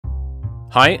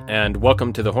Hi, and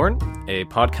welcome to The Horn, a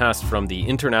podcast from the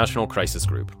International Crisis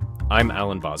Group. I'm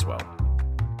Alan Boswell.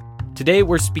 Today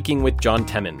we're speaking with John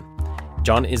Temin.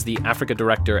 John is the Africa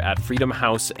Director at Freedom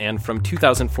House, and from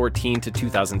 2014 to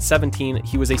 2017,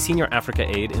 he was a senior Africa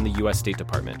aide in the U.S. State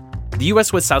Department. The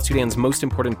U.S. was South Sudan's most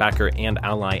important backer and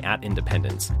ally at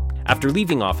independence. After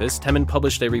leaving office, Temin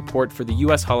published a report for the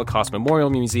U.S. Holocaust Memorial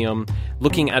Museum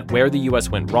looking at where the U.S.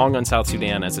 went wrong on South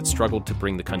Sudan as it struggled to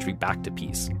bring the country back to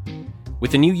peace.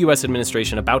 With the new U.S.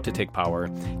 administration about to take power,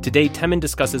 today Temin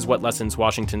discusses what lessons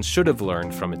Washington should have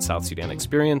learned from its South Sudan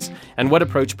experience and what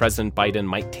approach President Biden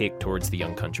might take towards the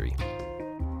young country.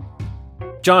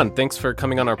 John, thanks for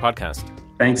coming on our podcast.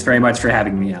 Thanks very much for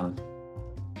having me, Alan.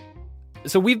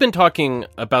 So we've been talking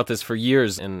about this for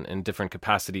years in different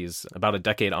capacities, about a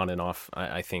decade on and off,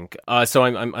 I think. So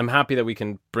I'm happy that we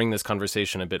can bring this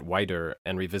conversation a bit wider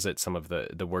and revisit some of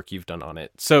the work you've done on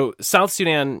it. So South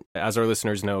Sudan, as our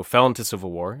listeners know, fell into civil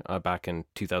war back in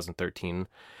 2013.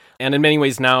 And in many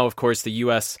ways now, of course, the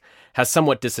U.S. has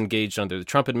somewhat disengaged under the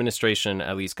Trump administration,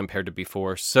 at least compared to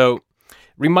before. So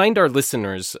remind our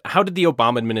listeners, how did the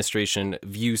Obama administration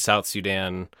view South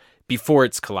Sudan before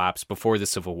its collapse, before the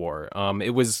Civil War? It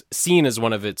was seen as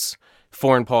one of its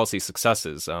foreign policy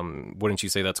successes. Wouldn't you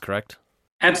say that's correct?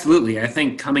 Absolutely. I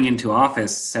think coming into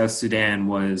office, South Sudan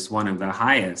was one of the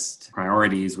highest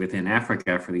priorities within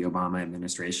Africa for the Obama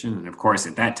administration. And of course,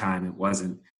 at that time, it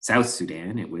wasn't South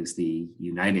Sudan, it was the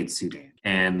United Sudan.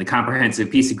 And the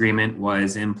Comprehensive Peace Agreement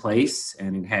was in place,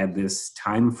 and it had this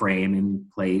time frame in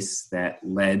place that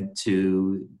led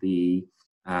to the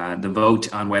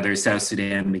vote on whether South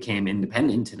Sudan became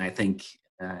independent. And I think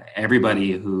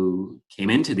everybody who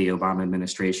came into the Obama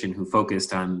administration who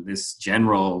focused on this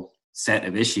general set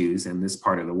of issues in this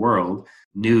part of the world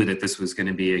knew that this was going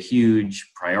to be a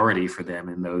huge priority for them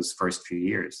in those first few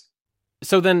years.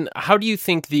 So then how do you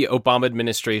think the Obama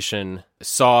administration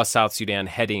saw South Sudan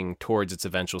heading towards its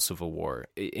eventual civil war?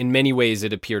 In many ways,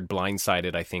 it appeared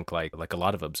blindsided, I think, like a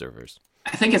lot of observers.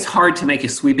 I think it's hard to make a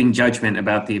sweeping judgment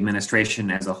about the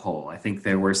administration as a whole. I think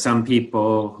there were some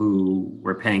people who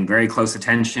were paying very close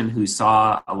attention, who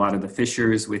saw a lot of the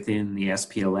fissures within the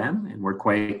SPLM and were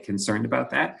quite concerned about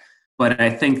that. But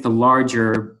I think the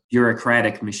larger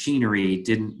bureaucratic machinery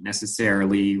didn't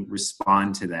necessarily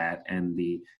respond to that, and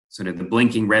the sort of the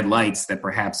blinking red lights that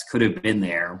perhaps could have been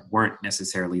there weren't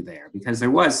necessarily there, because there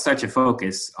was such a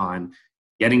focus on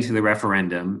getting to the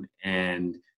referendum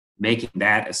and making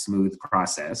that a smooth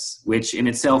process, which in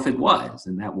itself it was,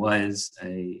 and that was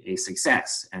a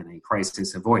success and a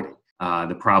crisis avoided.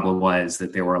 The problem was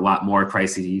that there were a lot more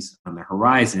crises on the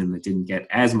horizon that didn't get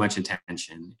as much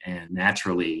attention, and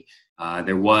naturally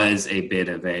there was a bit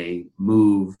of a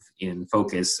move in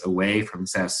focus away from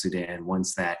South Sudan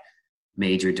once that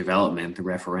major development, the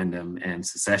referendum and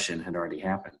secession, had already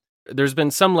happened. There's been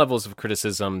some levels of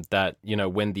criticism that,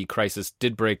 when the crisis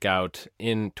did break out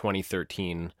in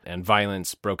 2013 and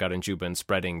violence broke out in Juba and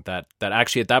spreading, that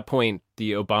actually at that point,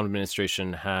 the Obama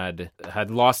administration had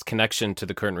lost connection to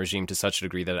the current regime to such a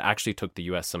degree that it actually took the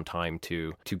U.S. some time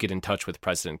to get in touch with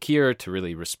President Kiir to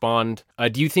really respond.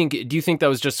 Do you think that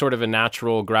was just sort of a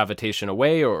natural gravitation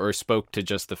away or spoke to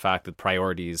just the fact that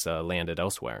priorities landed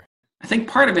elsewhere? I think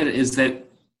part of it is that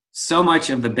so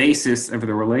much of the basis of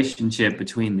the relationship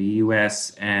between the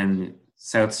U.S. and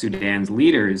South Sudan's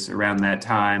leaders around that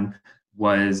time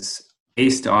was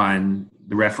based on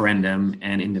the referendum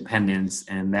and independence,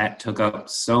 and that took up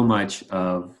so much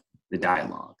of the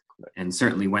dialogue. And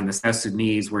certainly when the South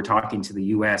Sudanese were talking to the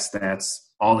U.S.,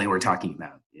 that's all they were talking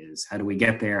about is how do we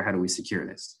get there? How do we secure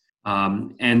this?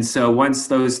 And so once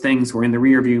those things were in the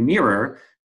rearview mirror,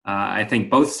 I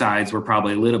think both sides were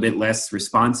probably a little bit less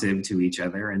responsive to each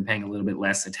other and paying a little bit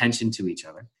less attention to each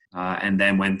other. And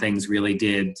then when things really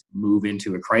did move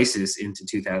into a crisis into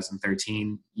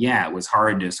 2013, it was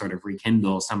hard to sort of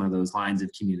rekindle some of those lines of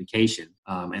communication.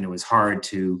 And it was hard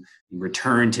to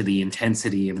return to the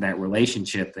intensity of that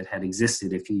relationship that had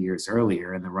existed a few years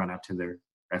earlier in the run-up to the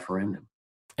referendum.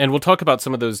 And we'll talk about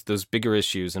some of those bigger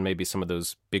issues and maybe some of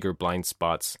those bigger blind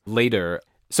spots later.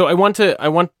 So I want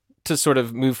to sort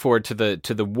of move forward to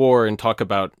the war and talk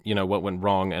about, what went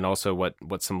wrong and also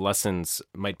what some lessons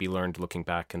might be learned looking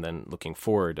back and then looking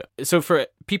forward. So for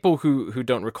people who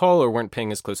don't recall or weren't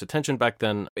paying as close attention back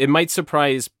then, it might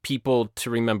surprise people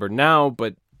to remember now,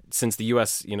 but since the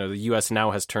U.S., the U.S. now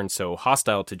has turned so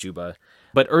hostile to Juba.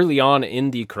 But early on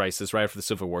in the crisis, right after the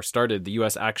Civil War started, the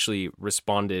U.S. actually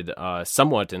responded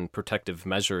somewhat in protective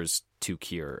measures to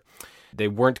Kiir. They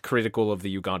weren't critical of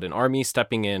the Ugandan army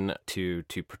stepping in to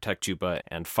protect Juba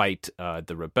and fight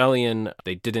the rebellion.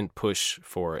 They didn't push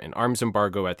for an arms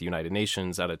embargo at the United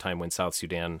Nations at a time when South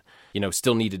Sudan,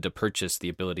 still needed to purchase the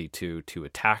ability to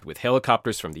attack with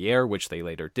helicopters from the air, which they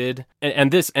later did.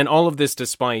 And all of this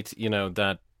despite,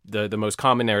 that the most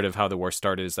common narrative how the war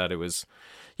started is that it was,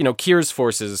 Kiir's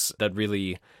forces that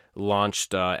really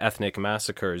launched ethnic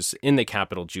massacres in the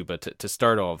capital, Juba, to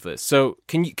start all of this. So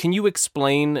can you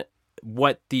explain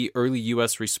what the early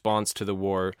U.S. response to the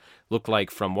war looked like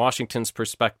from Washington's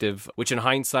perspective, which in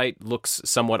hindsight looks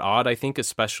somewhat odd, I think,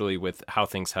 especially with how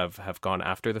things have gone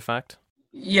after the fact?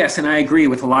 Yes, and I agree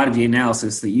with a lot of the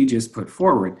analysis that you just put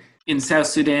forward. In South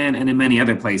Sudan and in many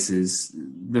other places,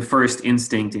 the first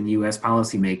instinct in U.S.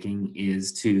 policymaking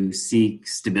is to seek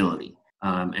stability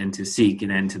and to seek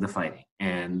an end to the fighting.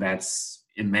 And that's,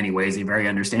 in many ways, a very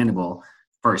understandable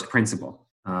first principle.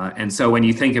 And so when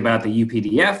you think about the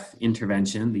UPDF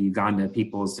intervention, the Uganda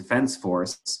People's Defense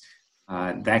Force,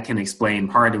 that can explain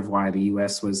part of why the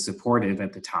U.S. was supportive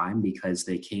at the time, because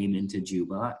they came into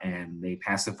Juba and they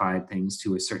pacified things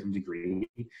to a certain degree,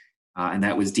 and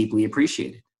that was deeply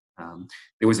appreciated.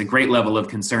 There was a great level of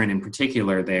concern in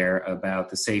particular there about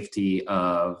the safety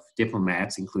of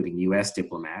diplomats, including U.S.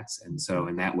 diplomats, and so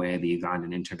in that way the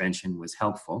Ugandan intervention was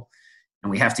helpful. And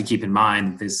we have to keep in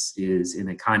mind that this is in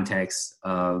the context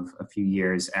of a few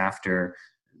years after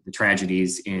the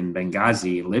tragedies in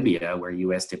Benghazi, Libya, where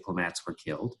U.S. diplomats were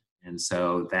killed. And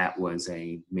so that was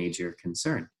a major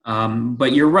concern.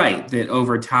 But you're right that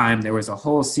over time, there was a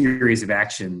whole series of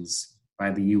actions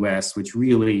by the U.S. which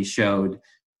really showed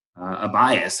a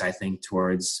bias, I think,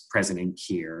 towards President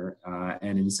Kiir,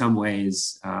 and in some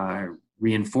ways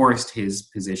reinforced his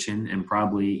position and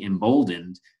probably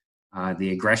emboldened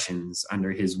the aggressions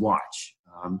under his watch.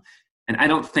 And I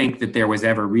don't think that there was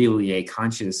ever really a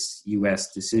conscious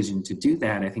U.S. decision to do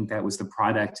that. I think that was the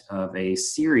product of a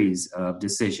series of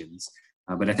decisions.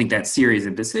 But I think that series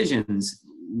of decisions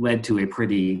led to a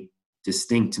pretty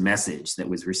distinct message that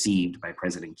was received by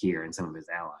President Kiir and some of his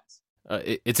allies.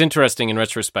 It's interesting in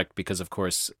retrospect because, of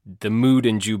course, the mood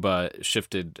in Juba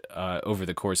shifted over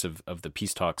the course of the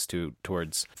peace talks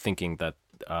towards thinking that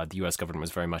the U.S. government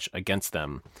was very much against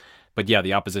them. But yeah,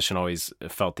 the opposition always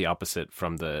felt the opposite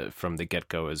from the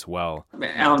get-go as well.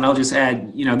 Alan, I'll just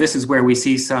add, this is where we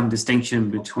see some distinction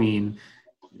between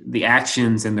the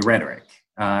actions and the rhetoric.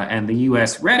 And the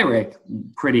U.S. rhetoric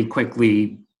pretty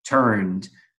quickly turned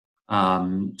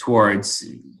towards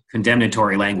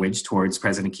condemnatory language towards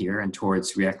President Kiir and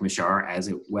towards Riek Machar, as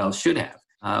it well should have.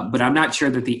 But I'm not sure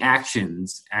that the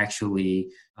actions actually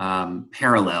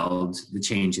paralleled the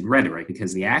change in rhetoric,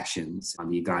 because the actions on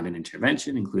the Ugandan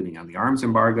intervention, including on the arms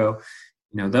embargo,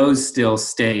 those still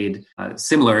stayed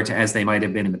similar to as they might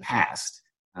have been in the past,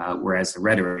 whereas the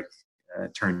rhetoric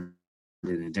turned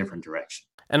in a different direction.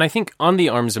 And I think on the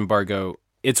arms embargo,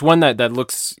 it's one that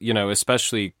looks,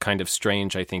 especially kind of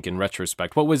strange, I think, in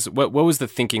retrospect. What was the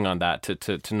thinking on that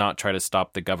to not try to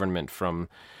stop the government from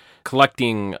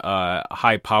collecting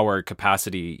high power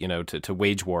capacity, to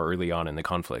wage war early on in the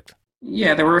conflict?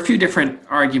 Yeah, there were a few different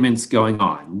arguments going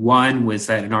on. One was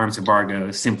that an arms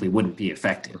embargo simply wouldn't be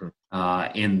effective,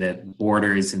 in that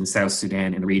borders in South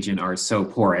Sudan and the region are so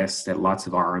porous that lots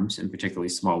of arms, and particularly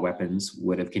small weapons,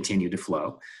 would have continued to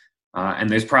flow. And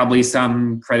there's probably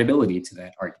some credibility to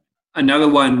that argument. Another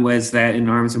one was that an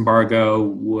arms embargo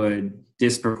would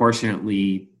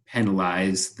disproportionately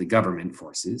penalize the government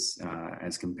forces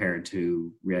as compared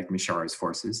to Riek Machar's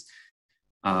forces,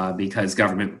 because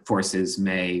government forces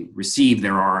may receive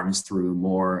their arms through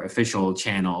more official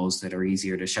channels that are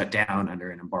easier to shut down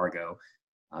under an embargo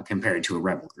compared to a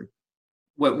rebel group.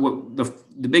 What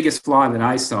the biggest flaw that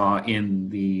I saw in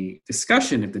the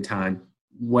discussion at the time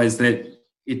was that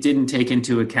it didn't take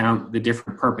into account the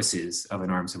different purposes of an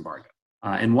arms embargo.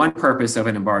 And one purpose of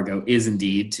an embargo is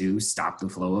indeed to stop the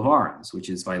flow of arms, which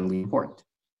is vitally important.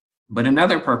 But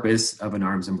another purpose of an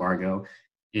arms embargo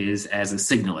is as a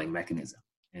signaling mechanism.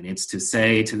 And it's to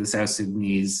say to the South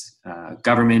Sudanese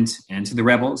government and to the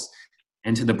rebels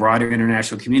and to the broader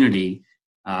international community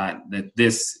that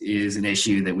this is an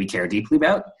issue that we care deeply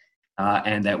about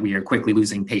and that we are quickly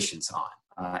losing patience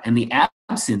on. And the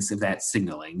absence of that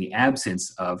signaling, the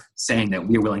absence of saying that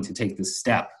we are willing to take this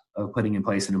step of putting in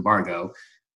place an embargo,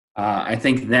 I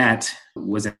think that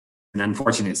was an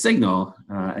unfortunate signal,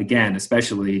 again,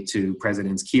 especially to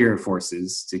President Kiir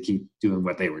forces to keep doing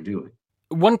what they were doing.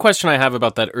 One question I have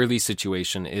about that early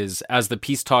situation is, as the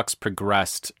peace talks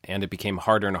progressed and it became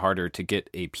harder and harder to get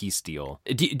a peace deal,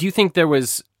 do you think there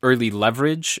was early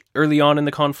leverage early on in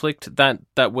the conflict that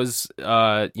was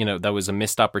that was a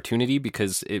missed opportunity?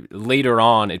 Because later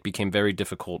on it became very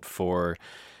difficult for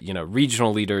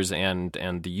regional leaders and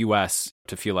the U.S.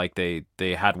 to feel like they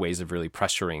had ways of really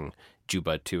pressuring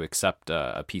Juba to accept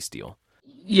a peace deal.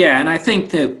 Yeah, and I think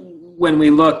that when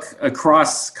we look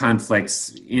across conflicts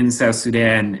in South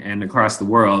Sudan and across the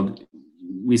world,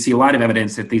 we see a lot of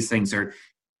evidence that these things are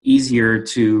easier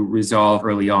to resolve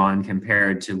early on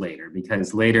compared to later,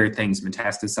 because later things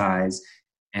metastasize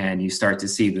and you start to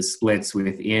see the splits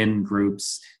within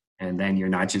groups, and then you're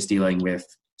not just dealing with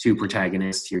two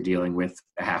protagonists, you're dealing with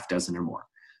a half dozen or more.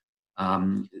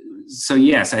 So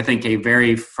yes, I think a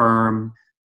very firm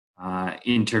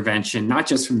intervention, not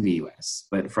just from the U.S.,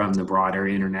 but from the broader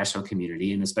international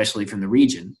community, and especially from the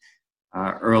region,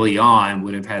 early on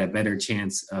would have had a better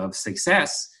chance of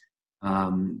success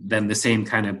than the same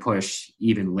kind of push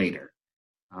even later.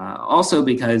 Also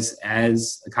because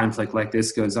as a conflict like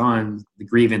this goes on, the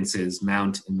grievances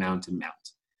mount and mount and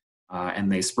mount.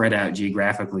 And they spread out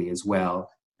geographically as well,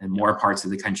 and more parts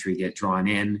of the country get drawn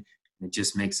in. It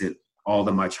just makes it all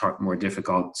the much more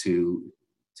difficult to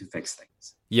fix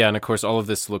things. Yeah, and of course, all of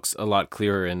this looks a lot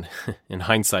clearer in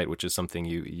hindsight, which is something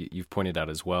you've pointed out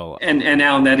as well. And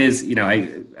Alan, that is,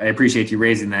 I appreciate you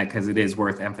raising that, because it is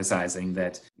worth emphasizing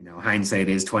that hindsight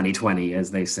is 20/20,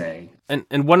 as they say.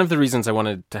 And one of the reasons I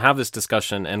wanted to have this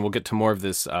discussion, and we'll get to more of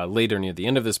this later near the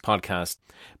end of this podcast,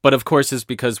 but of course, is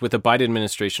because with the Biden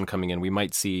administration coming in, we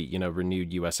might see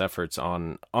renewed U.S. efforts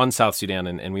on South Sudan,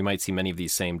 and we might see many of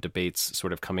these same debates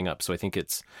sort of coming up. So I think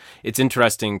it's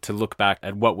interesting to look back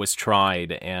at what was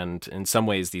tried. And in some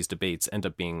ways, these debates end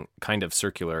up being kind of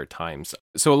circular at times.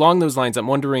 So along those lines, I'm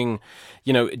wondering,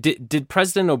 did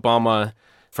President Obama,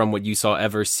 from what you saw,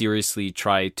 ever seriously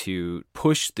try to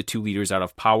push the two leaders out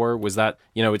of power? Was that,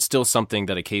 it's still something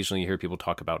that occasionally you hear people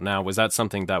talk about now. Was that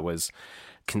something that was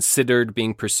considered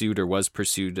being pursued or was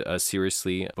pursued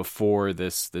seriously before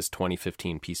this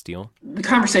 2015 peace deal? The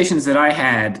conversations that I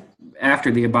had after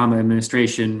the Obama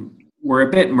administration were a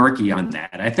bit murky on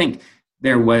that. I think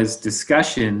there was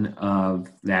discussion of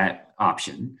that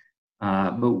option,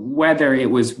 but whether there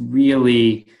was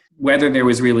really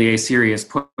a serious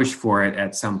push for it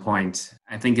at some point,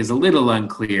 I think is a little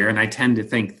unclear. And I tend to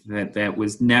think that that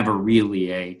was never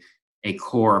really a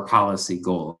core policy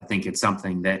goal. I think it's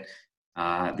something that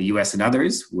the U.S. and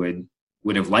others would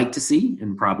have liked to see,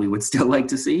 and probably would still like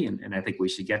to see. And I think we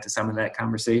should get to some of that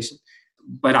conversation.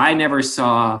 But I never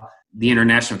saw the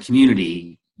international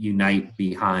community unite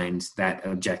behind that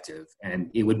objective.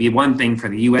 And it would be one thing for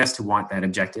the U.S. to want that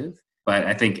objective, but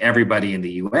I think everybody in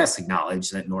the U.S.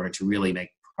 acknowledged that in order to really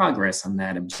make progress on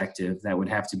that objective, that would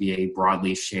have to be a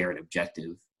broadly shared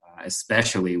objective,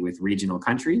 especially with regional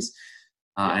countries.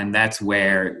 And that's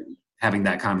where having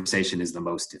that conversation is the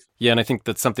most difficult. Yeah, and I think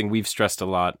that's something we've stressed a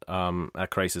lot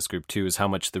at Crisis Group too, is how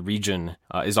much the region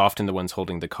is often the ones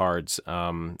holding the cards,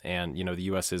 and the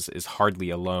U.S. is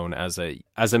hardly alone as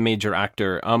a major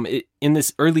actor. In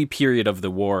this early period of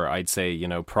the war, I'd say,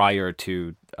 prior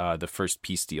to the first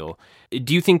peace deal,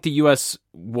 do you think the U.S.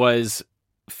 was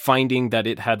finding that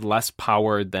it had less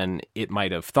power than it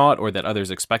might have thought, or that others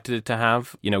expected it to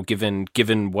have,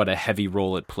 given what a heavy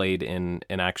role it played in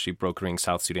actually brokering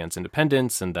South Sudan's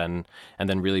independence and then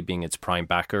really being its prime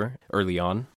backer early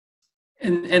on?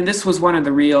 And this was one of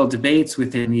the real debates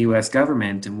within the U.S.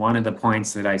 government. And one of the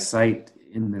points that I cite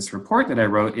in this report that I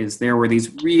wrote is there were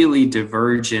these really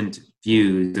divergent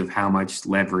views of how much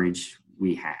leverage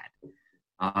we had.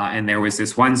 And there was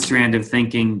this one strand of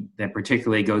thinking that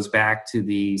particularly goes back to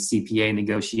the CPA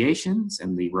negotiations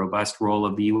and the robust role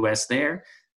of the U.S. there,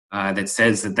 that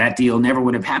says that deal never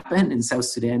would have happened and South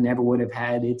Sudan never would have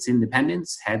had its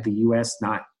independence had the U.S.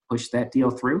 not pushed that deal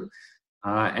through.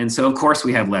 And so, of course,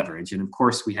 we have leverage, and of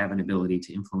course, we have an ability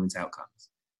to influence outcomes.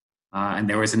 And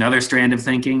there was another strand of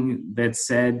thinking that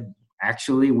said,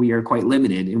 actually, we are quite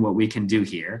limited in what we can do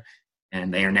here.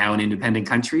 And they are now an independent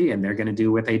country, and they're going to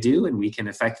do what they do, and we can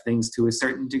affect things to a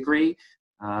certain degree,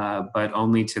 but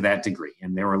only to that degree.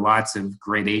 And there were lots of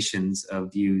gradations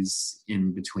of views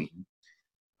in between.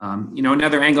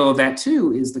 Another angle of that,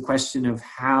 too, is the question of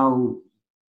how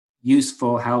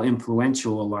useful, how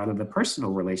influential a lot of the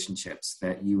personal relationships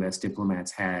that U.S.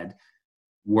 diplomats had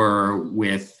were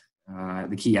with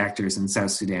the key actors in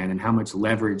South Sudan, and how much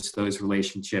leverage those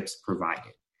relationships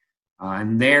provided.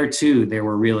 And there, too, there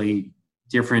were really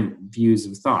different views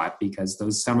of thought, because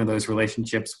some of those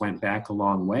relationships went back a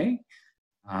long way.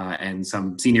 And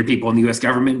some senior people in the U.S.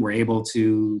 government were able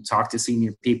to talk to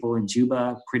senior people in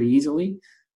Juba pretty easily.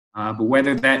 But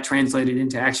whether that translated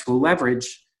into actual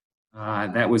leverage,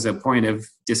 that was a point of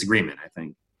disagreement, I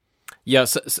think. Yeah,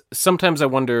 sometimes I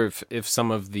wonder if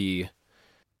some of the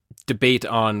debate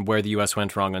on where the U.S.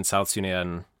 went wrong on South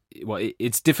Sudan, well,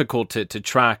 it's difficult to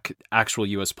track actual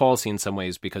U.S. policy in some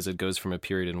ways because it goes from a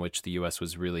period in which the U.S.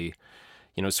 was really,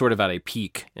 sort of at a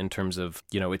peak in terms of,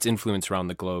 its influence around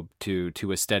the globe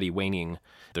to a steady waning.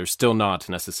 There's still not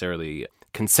necessarily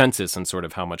consensus on sort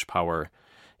of how much power,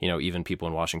 even people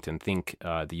in Washington think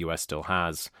the U.S. still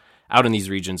has out in these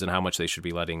regions and how much they should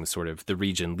be letting sort of the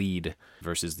region lead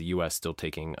versus the U.S. still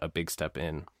taking a big step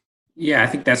in. Yeah, I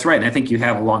think that's right. And I think you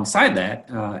have alongside that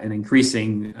an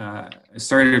increasing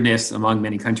assertiveness among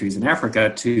many countries in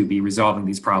Africa to be resolving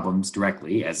these problems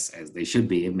directly, as they should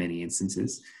be in many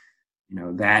instances.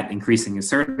 That increasing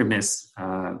assertiveness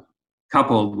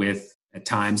coupled with, at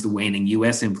times, the waning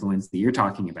U.S. influence that you're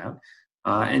talking about,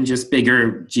 and just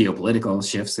bigger geopolitical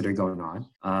shifts that are going on.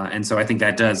 And so I think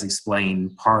that does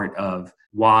explain part of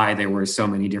why there were so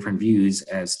many different views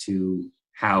as to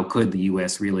how could the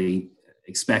U.S. really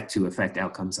expect to affect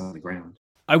outcomes on the ground.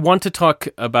 I want to talk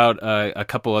about a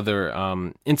couple other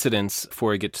incidents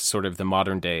before we get to sort of the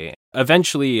modern day.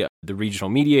 Eventually, the regional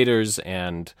mediators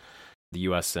and the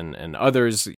U.S. and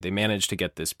others, they managed to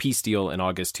get this peace deal in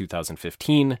August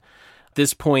 2015. At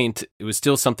this point, it was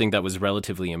still something that was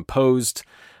relatively imposed.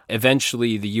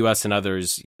 Eventually, the U.S. and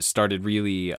others started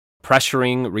really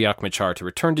pressuring Riek Machar to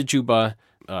return to Juba.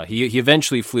 He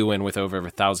eventually flew in with over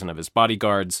 1,000 of his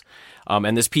bodyguards,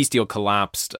 and this peace deal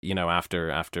collapsed,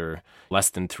 after less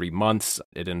than 3 months.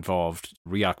 It involved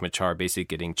Riek Machar basically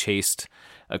getting chased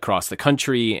across the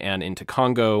country and into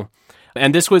Congo.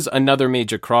 And this was another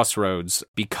major crossroads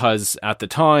because at the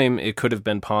time it could have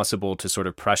been possible to sort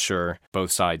of pressure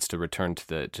both sides to return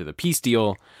to the peace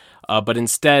deal, but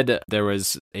instead there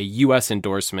was a U.S.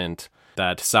 endorsement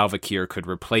that Salva Kiir could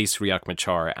replace Riek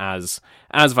Machar as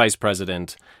vice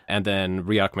president, and then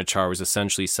Riek Machar was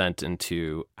essentially sent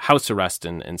into house arrest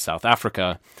in South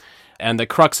Africa. And the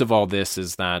crux of all this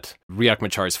is that Riek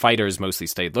Machar's fighters mostly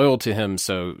stayed loyal to him,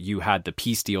 so you had the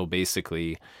peace deal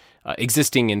basically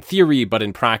existing in theory, but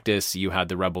in practice, you had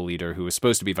the rebel leader who was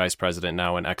supposed to be vice president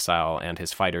now in exile and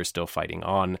his fighters still fighting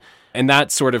on. And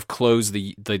that sort of closed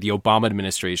the Obama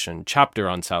administration chapter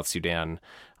on South Sudan.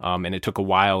 And it took a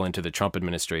while into the Trump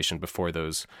administration before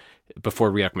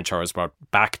Riek Machar was brought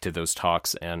back to those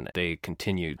talks, and they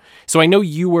continued. So I know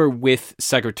you were with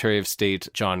Secretary of State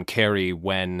John Kerry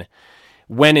when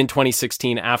in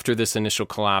 2016, after this initial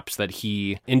collapse, that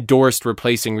he endorsed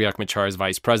replacing Riek Machar as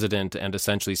vice president and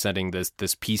essentially setting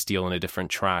this peace deal in a different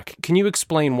track. Can you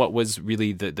explain what was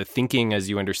really the thinking as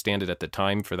you understand it at the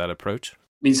time for that approach? I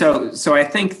mean, so I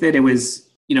think that it was,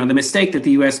 the mistake that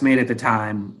the U.S. made at the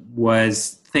time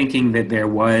was thinking that there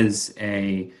was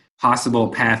a possible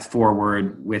path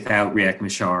forward without Riek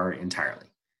Machar entirely.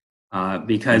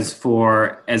 Because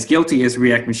for as guilty as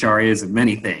Riek Machar is of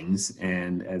many things,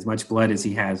 and as much blood as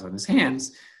he has on his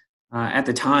hands, at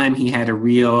the time he had a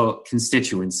real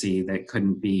constituency that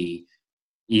couldn't be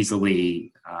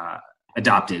easily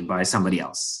adopted by somebody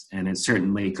else. And it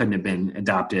certainly couldn't have been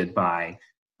adopted by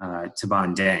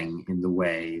Taban Deng in the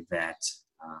way that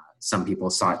some people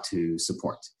sought to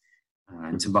support.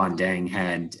 And Taban Deng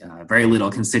had very little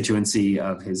constituency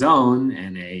of his own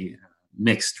and a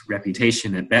mixed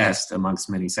reputation at best amongst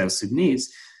many South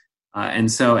Sudanese.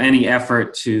 And so any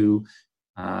effort to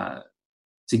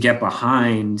get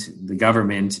behind the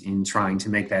government in trying to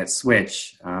make that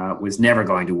switch was never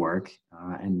going to work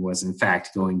and was in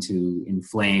fact going to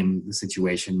inflame the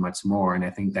situation much more. And I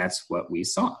think that's what we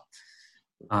saw.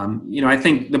 I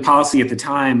think the policy at the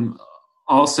time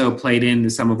also played into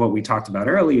some of what we talked about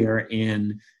earlier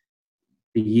in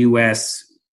the U.S.,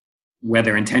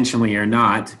 whether intentionally or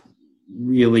not,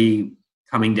 really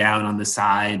coming down on the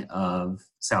side of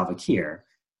Salva Kiir.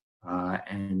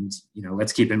 And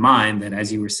let's keep in mind that,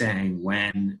 as you were saying,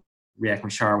 when Riek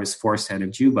Machar was forced out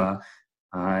of Juba,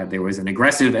 there was an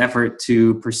aggressive effort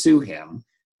to pursue him.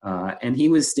 And he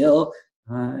was still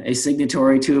a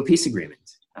signatory to a peace agreement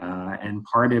and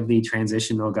part of the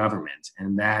transitional government.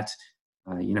 And that,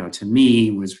 to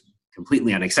me, was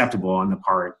completely unacceptable on the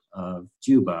part of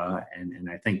Juba. And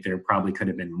I think there probably could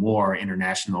have been more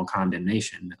international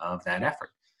condemnation of that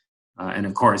effort. And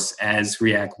of course, as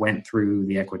Riek went through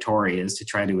the Equatorias to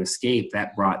try to escape,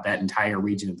 that brought that entire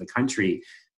region of the country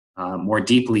more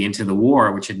deeply into the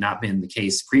war, which had not been the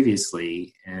case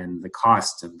previously. And the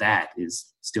cost of that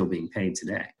is still being paid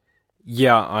today.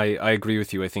 Yeah, I agree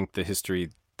with you. I think the history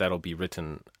that'll be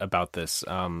written about this,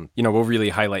 will really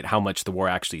highlight how much the war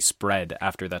actually spread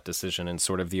after that decision and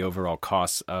sort of the overall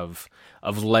costs of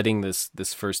letting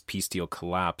this first peace deal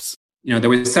collapse. There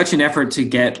was such an effort to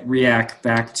get RIAC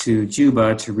back to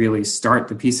Juba to really start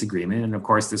the peace agreement. And of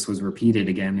course, this was repeated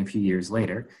again a few years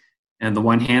later. And on the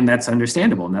one hand, that's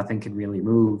understandable. Nothing could really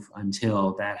move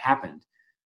until that happened.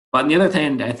 But on the other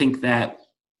hand, I think that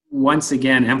once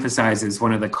again emphasizes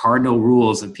one of the cardinal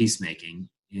rules of peacemaking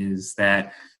is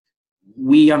that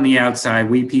we on the outside,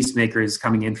 we peacemakers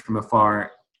coming in from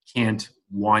afar, can't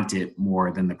want it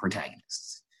more than the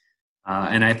protagonists.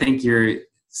 And I think you're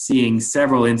seeing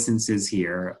several instances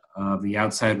here of the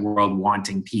outside world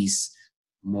wanting peace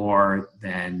more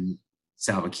than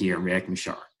Salva Kiir and Riek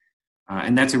Machar.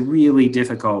 And that's a really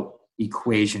difficult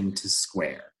equation to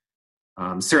square.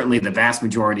 Certainly the vast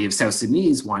majority of South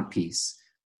Sudanese want peace.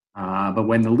 But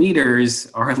when the leaders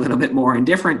are a little bit more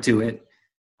indifferent to it,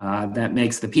 that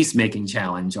makes the peacemaking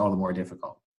challenge all the more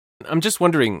difficult. I'm just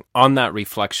wondering, on that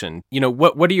reflection,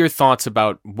 what are your thoughts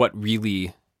about what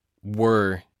really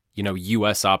were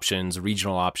U.S. options,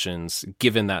 regional options,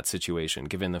 given that situation,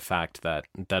 given the fact that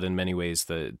in many ways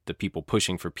the people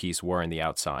pushing for peace were on the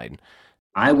outside?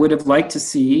 I would have liked to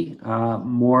see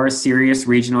more serious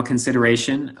regional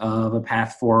consideration of a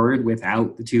path forward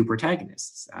without the two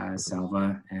protagonists,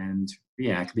 Salva and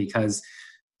Riek, because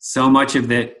so much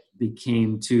of it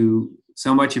came to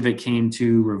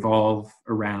revolve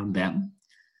around them.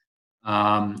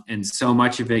 And so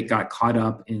much of it got caught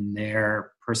up in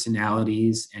their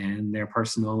personalities and their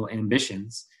personal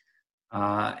ambitions.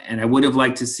 And I would have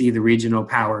liked to see the regional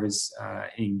powers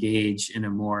engage in a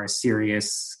more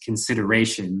serious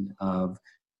consideration of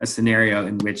a scenario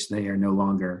in which they are no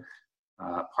longer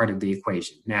part of the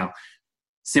equation. Now,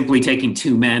 simply taking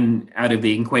two men out of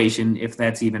the equation, if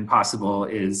that's even possible,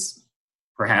 is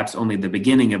perhaps only the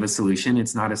beginning of a solution.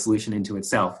 It's not a solution into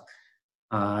itself.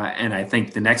 And I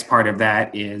think the next part of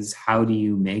that is, how do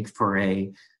you make for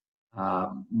a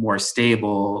more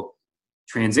stable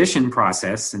transition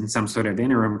process and some sort of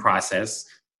interim process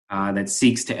that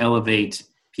seeks to elevate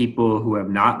people who have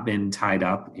not been tied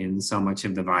up in so much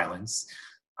of the violence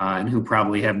and who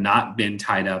probably have not been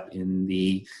tied up in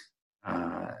the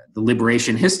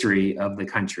liberation history of the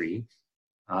country,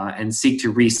 and seek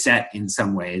to reset in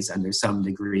some ways under some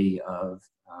degree of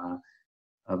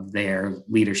their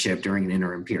leadership during an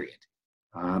interim period.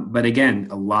 But again,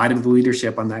 a lot of the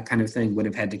leadership on that kind of thing would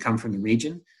have had to come from the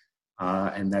region.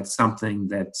 And that's something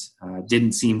that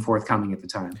didn't seem forthcoming at the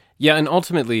time. Yeah, and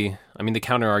ultimately, the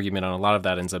counter argument on a lot of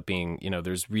that ends up being,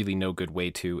 there's really no good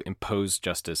way to impose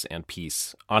justice and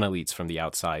peace on elites from the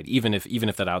outside, even if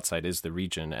that outside is the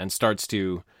region, and starts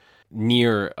to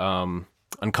near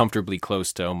uncomfortably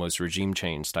close to almost regime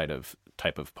change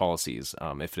type of policies,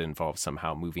 if it involves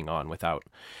somehow moving on without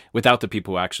the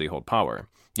people who actually hold power,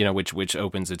 which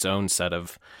opens its own set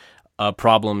of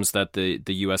problems that the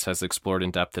U.S. has explored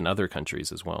in depth in other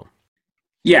countries as well.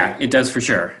 Yeah, it does for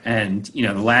sure. And,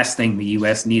 the last thing the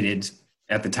U.S. needed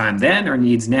at the time then or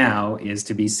needs now is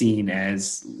to be seen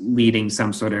as leading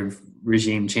some sort of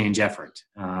regime change effort,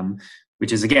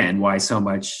 which is, again, why so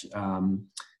much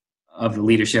of the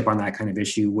leadership on that kind of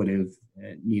issue would have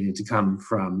needed to come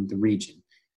from the region.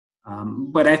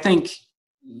 But I think,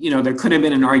 there could have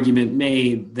been an argument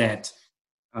made that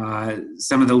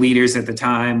some of the leaders at the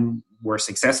time were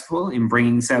successful in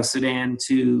bringing South Sudan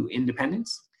to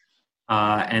independence.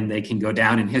 And they can go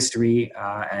down in history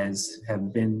as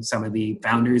have been some of the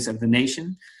founders of the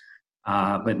nation.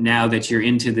 But now that you're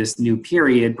into this new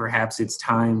period, perhaps it's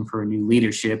time for a new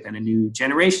leadership and a new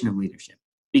generation of leadership.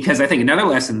 Because I think another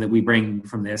lesson that we bring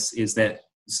from this is that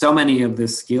so many of the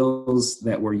skills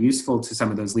that were useful to some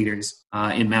of those leaders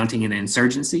in mounting an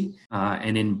insurgency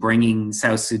and in bringing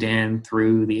South Sudan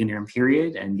through the interim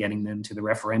period and getting them to the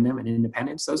referendum and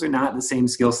independence, those are not the same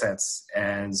skill sets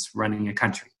as running a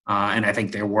country. And I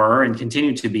think there were and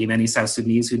continue to be many South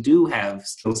Sudanese who do have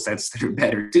skill sets that are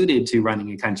better suited to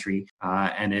running a country,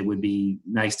 and it would be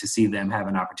nice to see them have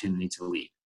an opportunity to lead.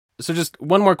 So just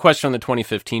one more question on the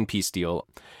 2015 peace deal.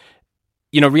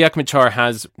 Riek Machar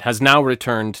has now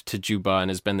returned to Juba and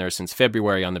has been there since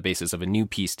February on the basis of a new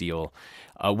peace deal.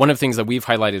 One of the things that we've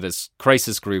highlighted as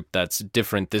crisis group that's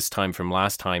different this time from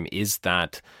last time is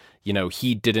that,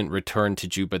 he didn't return to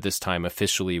Juba this time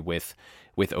officially with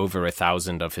over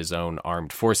 1,000 of his own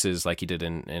armed forces like he did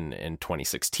in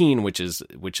 2016, which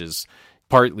is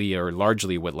partly or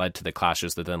largely what led to the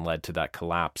clashes that then led to that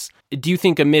collapse. Do you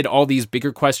think amid all these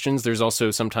bigger questions, there's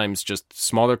also sometimes just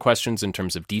smaller questions in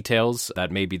terms of details that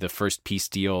maybe the first peace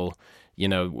deal,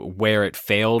 where it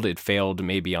failed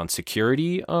maybe on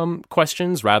security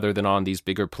questions rather than on these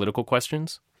bigger political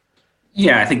questions?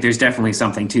 Yeah, I think there's definitely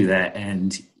something to that.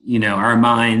 And, our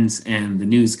minds and the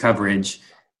news coverage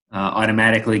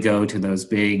automatically go to those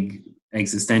big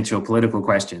existential political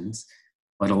questions.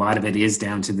 But a lot of it is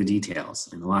down to the details,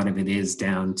 and a lot of it is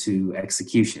down to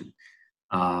execution.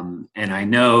 And I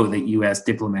know that U.S.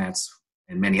 diplomats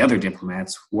and many other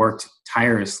diplomats worked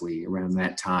tirelessly around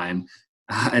that time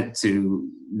to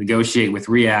negotiate with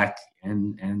RIAC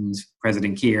and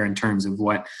President Kiir in terms of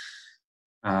what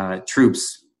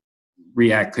troops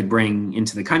RIAC could bring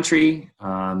into the country.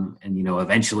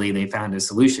 Eventually they found a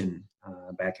solution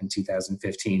back in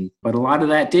 2015. But a lot of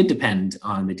that did depend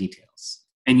on the details.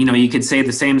 And, you could say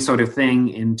the same sort of thing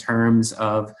in terms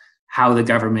of how the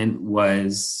government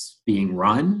was being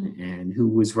run and who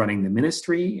was running the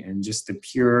ministry and just the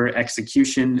pure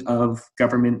execution of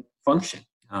government function.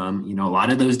 A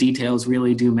lot of those details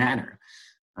really do matter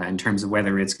in terms of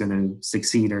whether it's going to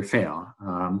succeed or fail.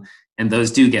 And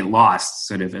those do get lost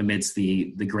sort of amidst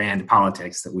the grand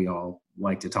politics that we all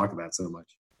like to talk about so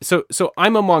much. So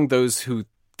I'm among those who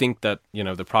think that,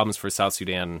 the problems for South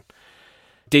Sudan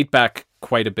date back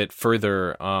quite a bit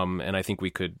further. And I think we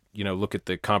could, look at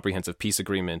the Comprehensive Peace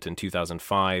Agreement in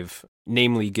 2005,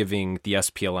 namely giving the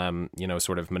SPLM,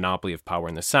 sort of monopoly of power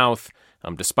in the South,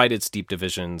 despite its deep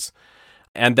divisions,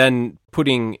 and then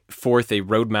putting forth a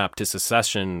roadmap to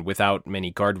secession without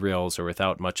many guardrails or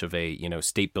without much of a,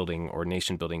 state building or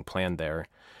nation building plan there.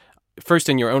 First,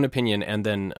 in your own opinion, and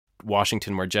then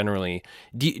Washington more generally,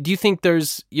 do you think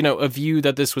there's, a view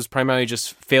that this was primarily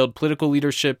just failed political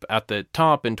leadership at the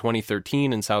top in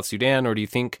 2013 in South Sudan, or do you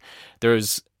think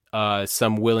there's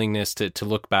some willingness to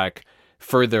look back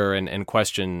further and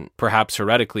question, perhaps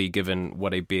heretically, given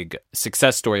what a big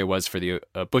success story it was for the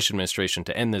Bush administration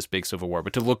to end this big civil war,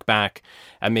 but to look back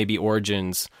at maybe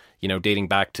origins, dating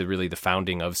back to really the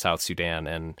founding of South Sudan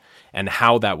and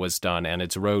how that was done and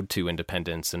its road to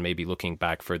independence, and maybe looking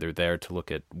back further there to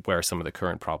look at where some of the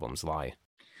current problems lie?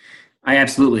 I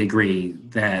absolutely agree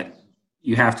that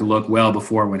you have to look well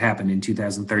before what happened in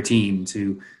 2013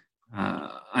 to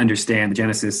understand the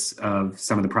genesis of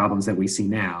some of the problems that we see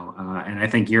now. And I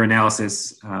think your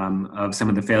analysis of some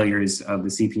of the failures of the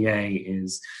CPA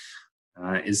is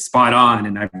spot on.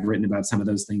 And I've written about some of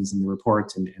those things in the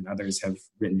report, and others have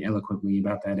written eloquently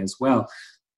about that as well.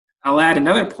 I'll add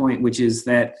another point, which is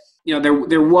that,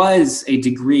 there was a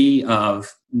degree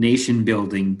of nation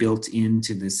building built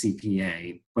into the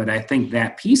CPA, but I think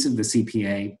that piece of the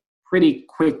CPA pretty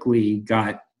quickly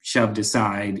got shoved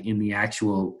aside in the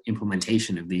actual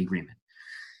implementation of the agreement.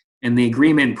 And the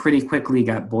agreement pretty quickly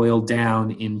got boiled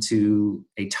down into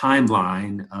a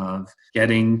timeline of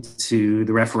getting to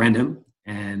the referendum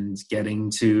and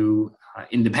getting to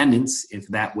independence if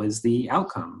that was the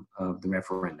outcome of the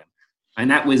referendum. And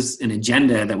that was an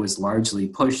agenda that was largely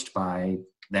pushed by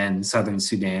then Southern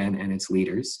Sudan and its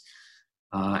leaders.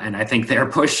 And I think their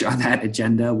push on that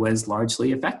agenda was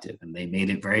largely effective. And they made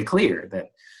it very clear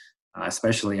that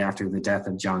especially after the death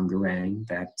of John Garang,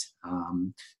 that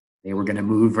they were going to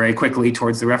move very quickly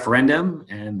towards the referendum,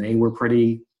 and they were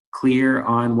pretty clear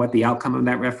on what the outcome of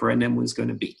that referendum was going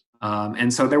to be.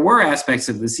 And so there were aspects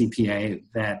of the CPA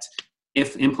that,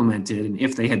 if implemented and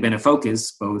if they had been a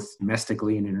focus both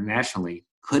domestically and internationally,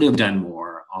 could have done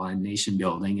more on nation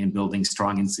building and building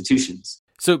strong institutions.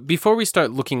 So before we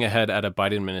start looking ahead at a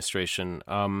Biden administration,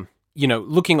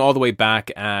 looking all the way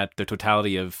back at the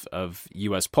totality of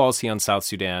U.S. policy on South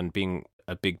Sudan, being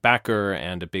a big backer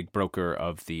and a big broker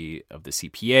of the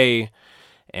CPA,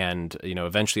 and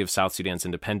eventually of South Sudan's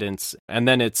independence, and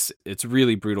then its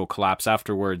really brutal collapse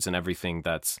afterwards, and everything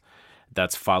that's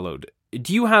followed.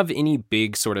 Do you have any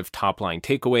big sort of top line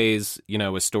takeaways?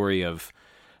 A story of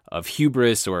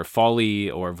hubris or folly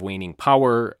or of waning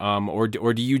power, or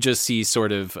do you just see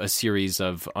sort of a series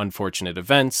of unfortunate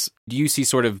events? Do you see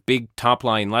sort of big top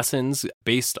line lessons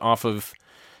based off of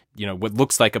what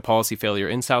looks like a policy failure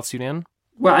in South Sudan?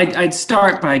 Well, I'd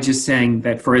start by just saying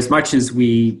that for as much as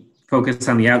we focus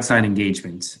on the outside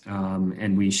engagement,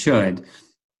 and we should,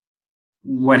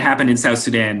 what happened in South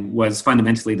Sudan was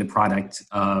fundamentally the product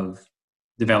of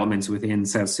developments within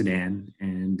South Sudan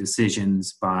and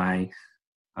decisions by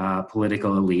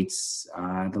political elites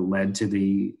that led to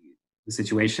the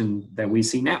situation that we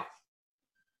see now.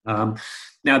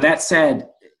 Now, that said,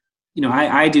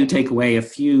 I do take away a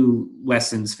few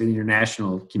lessons for the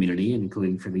international community,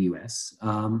 including for the U.S.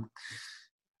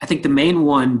 I think the main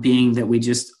one being that we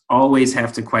just always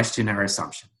have to question our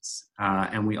assumptions.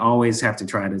 And we always have to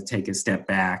try to take a step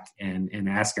back and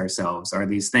ask ourselves, are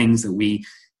these things that we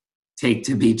take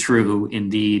to be true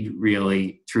indeed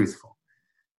really truthful?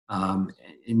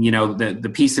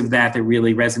 the piece of that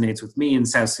really resonates with me in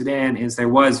South Sudan is there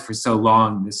was for so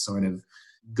long this sort of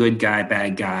good guy,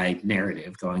 bad guy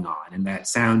narrative going on. And that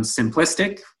sounds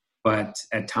simplistic, but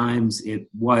at times it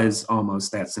was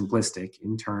almost that simplistic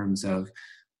in terms of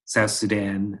South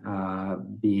Sudan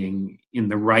being in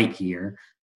the right here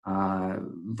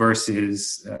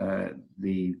versus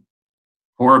the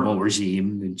horrible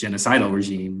regime, the genocidal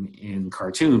regime in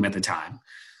Khartoum at the time,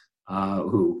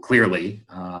 who clearly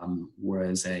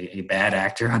was a bad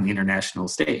actor on the international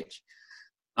stage.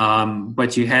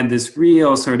 But you had this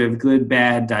real sort of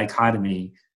good-bad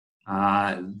dichotomy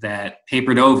that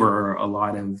papered over a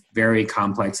lot of very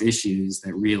complex issues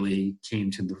that really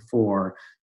came to the fore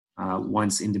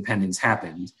once independence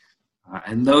happened.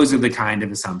 And those are the kind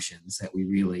of assumptions that we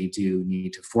really do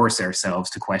need to force ourselves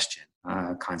to question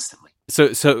constantly.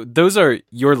 So those are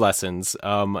your lessons.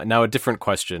 Now a different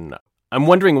question. I'm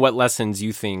wondering what lessons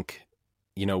you think,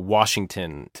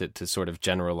 Washington, to sort of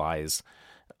generalize,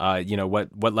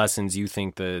 what lessons you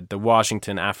think the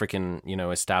Washington African,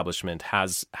 establishment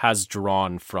has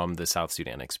drawn from the South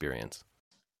Sudan experience.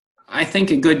 I think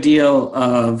a good deal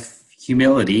of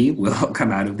humility will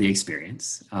come out of the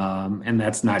experience. And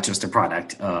that's not just a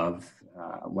product of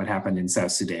what happened in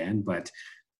South Sudan, but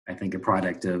I think a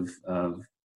product of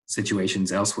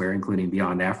situations elsewhere, including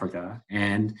beyond Africa,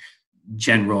 and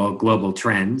general global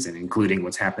trends, and including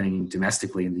what's happening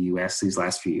domestically in the US these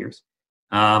last few years.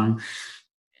 And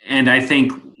I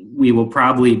think we will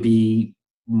probably be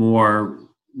more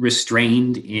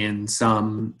restrained in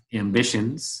some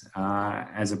ambitions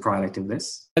as a product of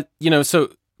this. So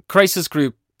Crisis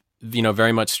Group,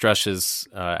 very much stresses,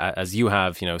 as you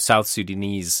have, South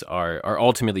Sudanese are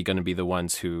ultimately going to be the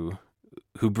ones who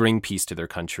bring peace to their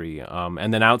country.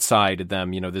 And then outside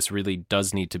them, this really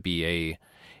does need to be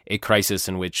a crisis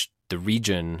in which the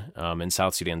region and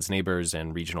South Sudan's neighbors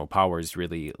and regional powers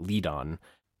really lead on.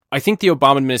 I think the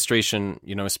Obama administration,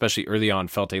 especially early on,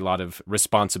 felt a lot of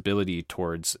responsibility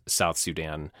towards South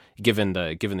Sudan, given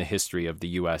the history of the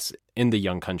U.S. in the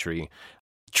young country.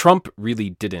 Trump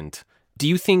really didn't. Do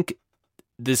you think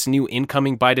this new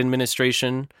incoming Biden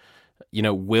administration,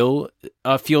 will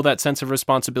feel that sense of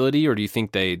responsibility, or do you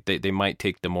think they might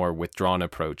take the more withdrawn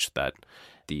approach that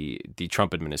the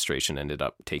Trump administration ended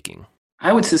up taking?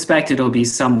 I would suspect it'll be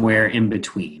somewhere in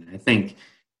between. I think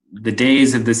the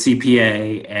days of the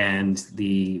CPA and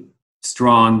the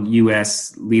strong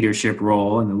U.S. leadership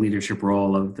role and the leadership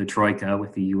role of the Troika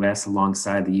with the U.S.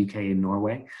 alongside the U.K. and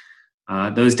Norway,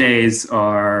 those days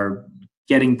are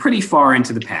getting pretty far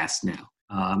into the past now.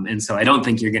 And so I don't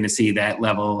think you're going to see that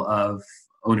level of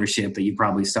ownership that you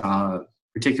probably saw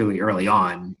particularly early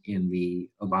on in the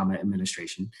Obama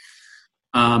administration.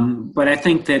 But I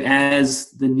think that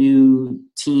as the new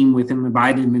team within the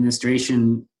Biden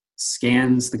administration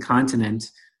scans the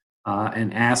continent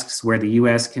and asks where the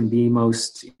U.S. can be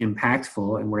most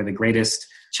impactful and where the greatest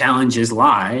challenges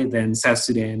lie, then South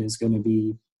Sudan is going to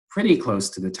be pretty close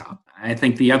to the top. I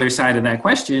think the other side of that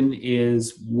question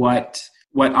is what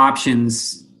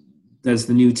options does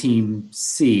the new team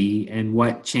see and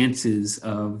what chances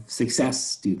of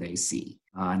success do they see?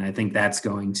 And I think that's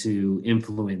going to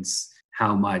influence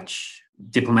how much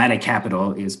diplomatic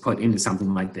capital is put into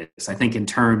something like this. I think in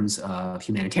terms of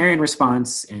humanitarian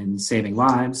response and saving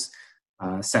lives,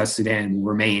 South Sudan will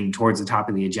remain towards the top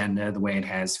of the agenda the way it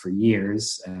has for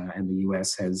years. And the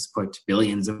U.S. has put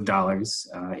billions of dollars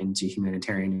into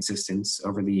humanitarian assistance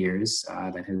over the years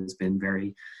that has been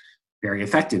very, very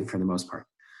effective for the most part.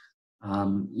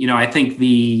 I think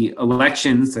the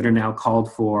elections that are now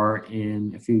called for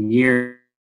in a few years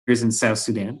in South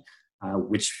Sudan,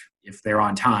 which, if they're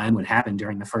on time, would happen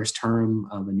during the first term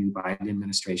of a new Biden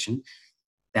administration,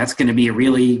 that's going to be a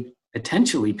really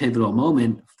potentially pivotal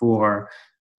moment for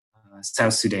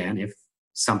South Sudan if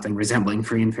something resembling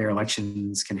free and fair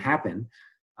elections can happen.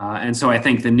 And so I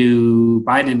think the new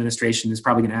Biden administration is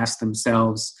probably going to ask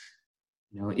themselves,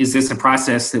 is this a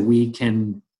process that we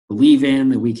can believe in,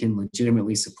 that we can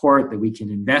legitimately support, that we can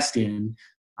invest in,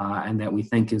 and that we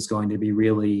think is going to be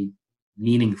really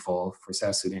meaningful for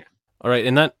South Sudan? All right,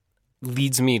 and that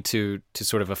leads me to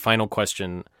sort of a final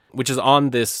question, which is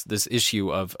on this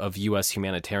issue of U.S.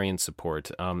 humanitarian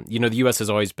support. The U.S. has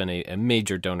always been a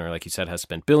major donor, like you said, has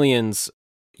spent billions.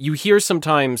 You hear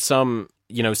sometimes some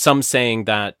saying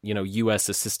that, U.S.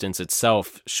 assistance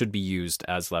itself should be used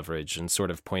as leverage, and sort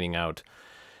of pointing out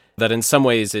that in some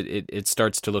ways it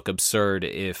starts to look absurd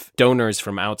if donors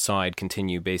from outside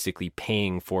continue basically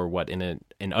paying for what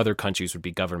in other countries would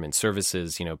be government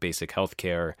services, basic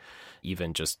healthcare,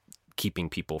 even just keeping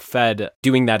people fed,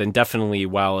 doing that indefinitely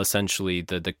while essentially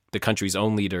the country's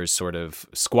own leaders sort of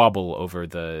squabble over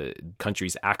the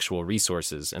country's actual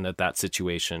resources, and that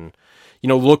situation,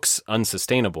 looks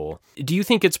unsustainable. Do you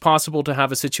think it's possible to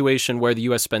have a situation where the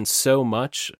U.S. spends so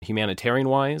much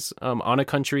humanitarian-wise on a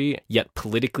country, yet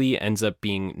politically ends up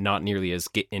being not nearly as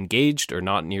engaged or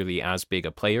not nearly as big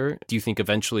a player? Do you think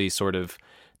eventually sort of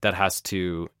that has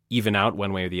to even out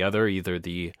one way or the other? Either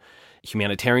the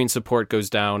humanitarian support goes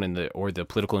down or the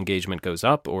political engagement goes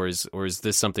up, or is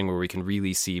this something where we can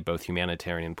really see both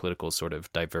humanitarian and political sort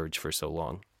of diverge for so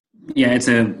long? Yeah, it's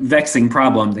a vexing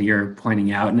problem that you're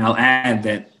pointing out. And I'll add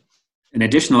that an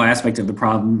additional aspect of the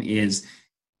problem is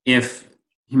if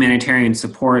humanitarian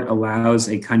support allows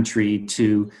a country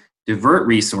to divert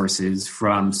resources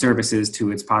from services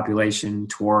to its population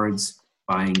towards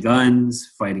buying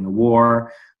guns, fighting a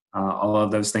war, all of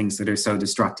those things that are so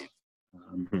destructive.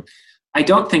 I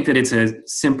don't think that it's a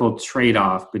simple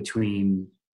trade-off between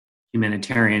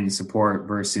humanitarian support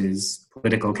versus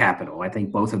political capital. I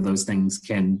think both of those things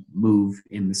can move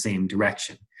in the same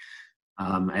direction.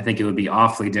 I think it would be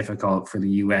awfully difficult for the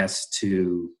U.S.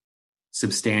 to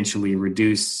substantially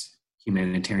reduce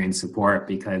humanitarian support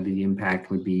because the impact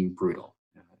would be brutal.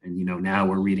 And, now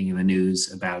we're reading in the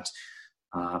news about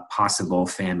possible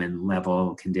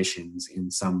famine-level conditions in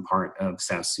some part of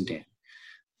South Sudan.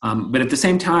 But at the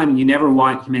same time, you never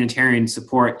want humanitarian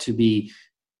support to be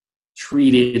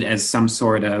treated as some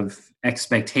sort of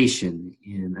expectation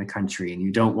in a country. And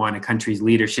you don't want a country's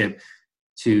leadership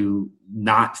to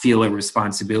not feel a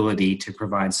responsibility to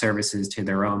provide services to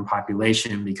their own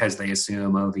population because they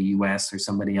assume, the U.S. or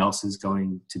somebody else is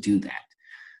going to do that.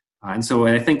 And so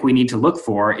what I think we need to look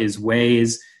for is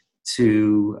ways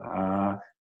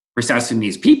for South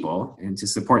Sudanese people and to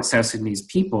support South Sudanese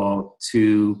people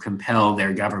to compel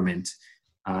their government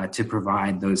to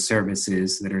provide those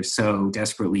services that are so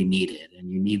desperately needed.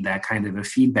 And you need that kind of a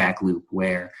feedback loop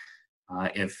where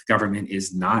if government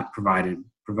is not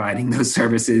providing those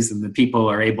services, then the people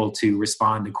are able to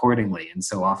respond accordingly. And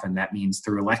so often that means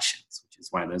through elections, which is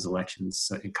why those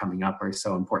elections coming up are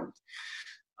so important.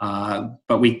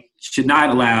 But we should not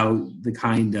allow the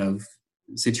kind of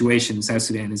situation South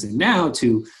Sudan is in now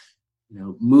to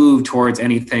move towards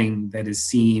anything that is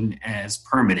seen as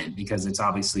permanent, because it's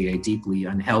obviously a deeply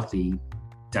unhealthy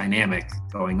dynamic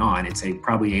going on. It's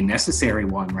probably a necessary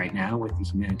one right now with the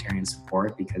humanitarian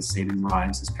support because saving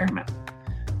lives is paramount.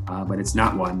 But it's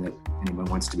not one that anyone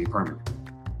wants to be permanent.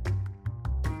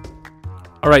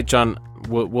 All right, John,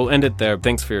 we'll end it there.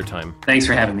 Thanks for your time. Thanks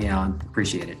for having me, Alan.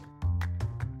 Appreciate it.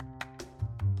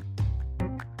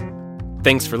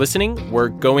 Thanks for listening. We're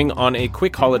going on a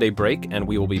quick holiday break, and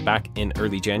we will be back in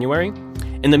early January.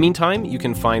 In the meantime, you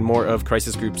can find more of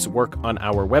Crisis Group's work on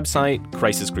our website,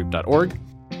 crisisgroup.org.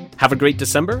 Have a great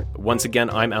December. Once again,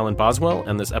 I'm Alan Boswell,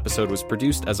 and this episode was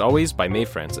produced, as always, by Mae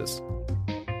Francis.